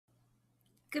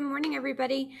Good morning,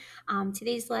 everybody.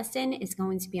 Today's lesson is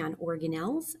going to be on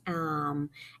organelles.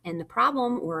 And the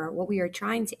problem, or what we are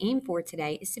trying to aim for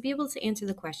today, is to be able to answer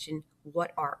the question,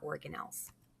 what are organelles?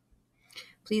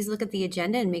 Please look at the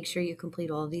agenda and make sure you complete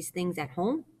all of these things at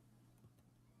home.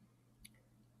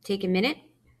 Take a minute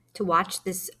to watch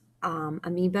this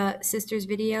Amoeba Sisters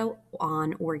video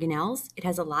on organelles. It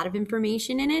has a lot of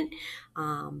information in it,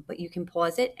 but you can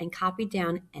pause it and copy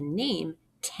down and name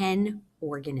 10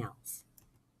 organelles.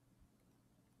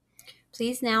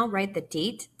 Please now write the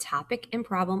date, topic, and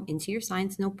problem into your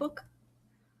science notebook.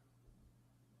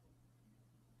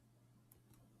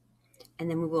 And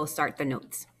then we will start the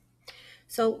notes.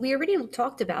 So we already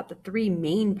talked about the three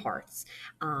main parts.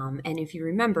 And if you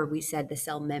remember, we said the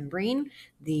cell membrane,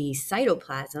 the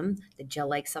cytoplasm, the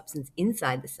gel-like substance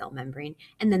inside the cell membrane,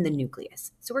 and then the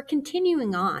nucleus. So we're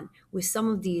continuing on with some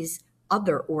of these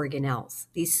other organelles,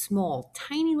 these small,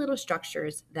 tiny little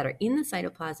structures that are in the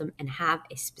cytoplasm and have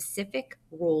a specific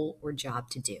role or job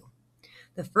to do.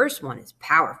 The first one is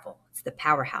powerful. It's the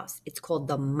powerhouse. It's called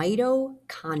the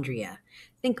mitochondria.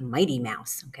 Think Mighty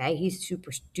Mouse, okay? He's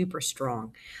super duper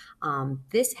strong.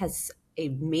 This has a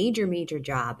major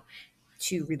job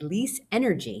to release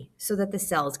energy so that the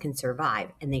cells can survive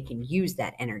and they can use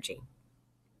that energy.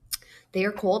 They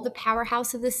are called the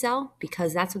powerhouse of the cell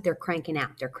because that's what they're cranking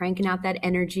out. They're cranking out that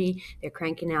energy. They're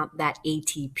cranking out that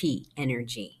ATP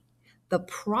energy. The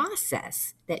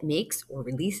process that makes or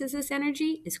releases this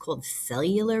energy is called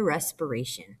cellular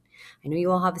respiration. I know you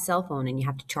all have a cell phone and you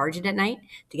have to charge it at night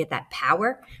to get that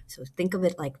power. So think of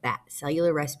it like that,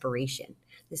 cellular respiration.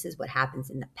 This is what happens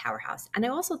in the powerhouse. And I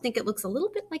also think it looks a little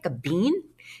bit like a bean.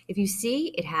 If you see,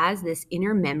 it has this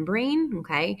inner membrane,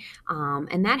 okay?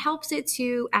 And that helps it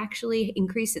to actually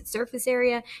increase its surface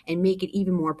area and make it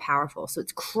even more powerful. So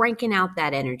it's cranking out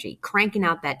that energy, cranking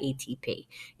out that ATP.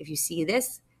 If you see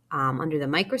this, under the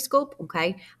microscope,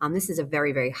 okay? This is a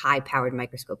very high-powered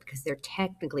microscope because they're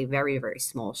technically very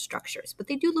small structures, but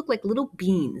they do look like little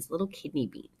beans, little kidney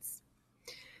beans,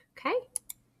 okay?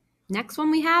 Next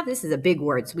one we have, this is a big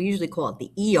word, so we usually call it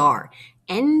the ER,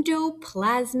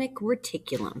 endoplasmic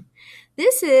reticulum.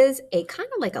 This is a kind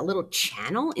of like a little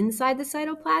channel inside the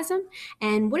cytoplasm,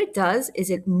 and what it does is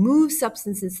it moves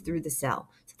substances through the cell.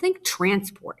 So think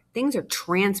transport. Things are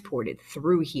transported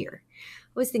through here.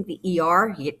 I always think the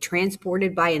ER, you get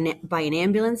transported by an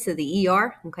ambulance to the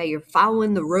ER. Okay, you're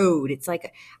following the road. It's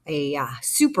like a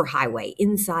superhighway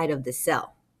inside of the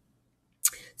cell.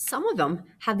 Some of them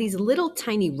have these little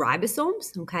tiny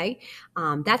ribosomes. Okay,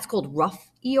 that's called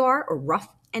rough ER or rough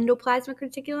endoplasmic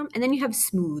reticulum. And then you have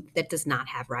smooth that does not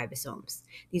have ribosomes.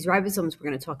 These ribosomes we're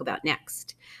going to talk about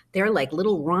next. They're like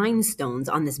little rhinestones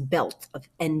on this belt of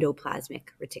endoplasmic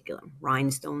reticulum.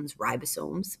 Rhinestones,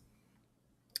 ribosomes.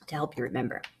 To help you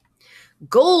remember.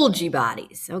 Golgi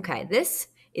bodies. Okay, this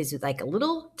is like a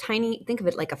little tiny, think of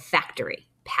it like a factory.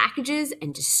 Packages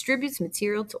and distributes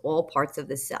material to all parts of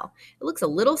the cell. It looks a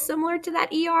little similar to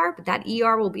that ER, but that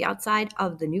ER will be outside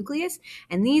of the nucleus.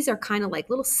 And these are kind of like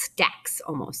little stacks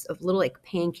almost of little like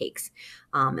pancakes.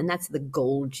 And that's the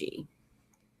Golgi.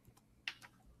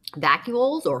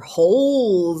 Vacuoles or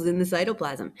holes in the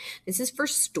cytoplasm. This is for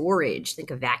storage.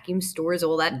 Think a vacuum stores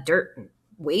all that dirt and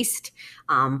waste.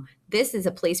 This is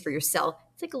a place for your cell.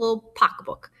 It's like a little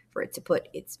pocketbook for it to put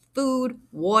its food,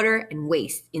 water, and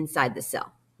waste inside the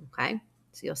cell. Okay,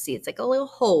 so you'll see it's like a little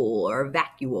hole or a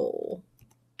vacuole.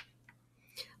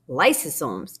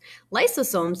 Lysosomes.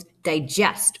 Lysosomes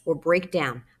digest or break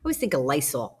down. I always think of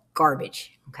Lysol,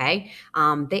 garbage. Okay,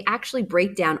 they actually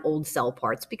break down old cell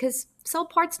parts because cell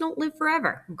parts don't live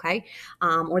forever. Okay,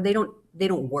 or they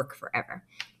don't work forever.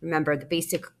 Remember, the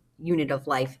basic unit of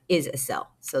life is a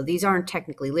cell. So these aren't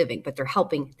technically living, but they're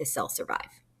helping the cell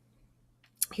survive.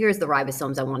 Here's the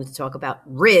ribosomes I wanted to talk about.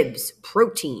 Ribs,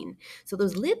 protein. So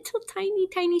those little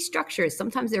tiny structures,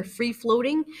 sometimes they're free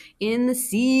floating in the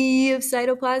sea of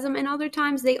cytoplasm, and other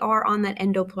times they are on that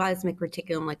endoplasmic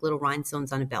reticulum like little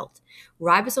rhinestones on a belt.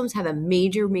 Ribosomes have a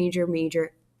major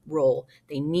role.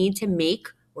 They need to make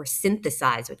or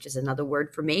synthesize, which is another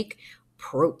word for make,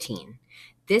 protein.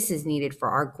 This is needed for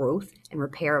our growth and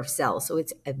repair of cells. So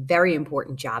it's a very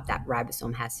important job that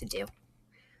ribosome has to do.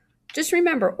 Just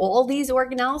remember, all these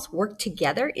organelles work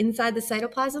together inside the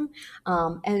cytoplasm,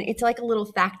 and it's like a little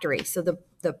factory. So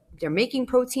they're making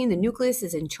protein. The nucleus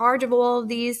is in charge of all of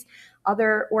these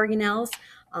other organelles,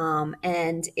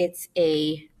 and it's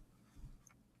a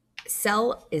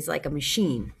cell is like a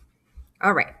machine.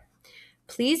 All right.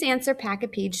 Please answer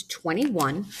packet page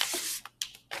 21,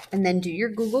 and then do your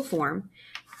Google form.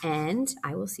 And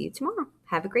I will see you tomorrow.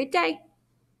 Have a great day.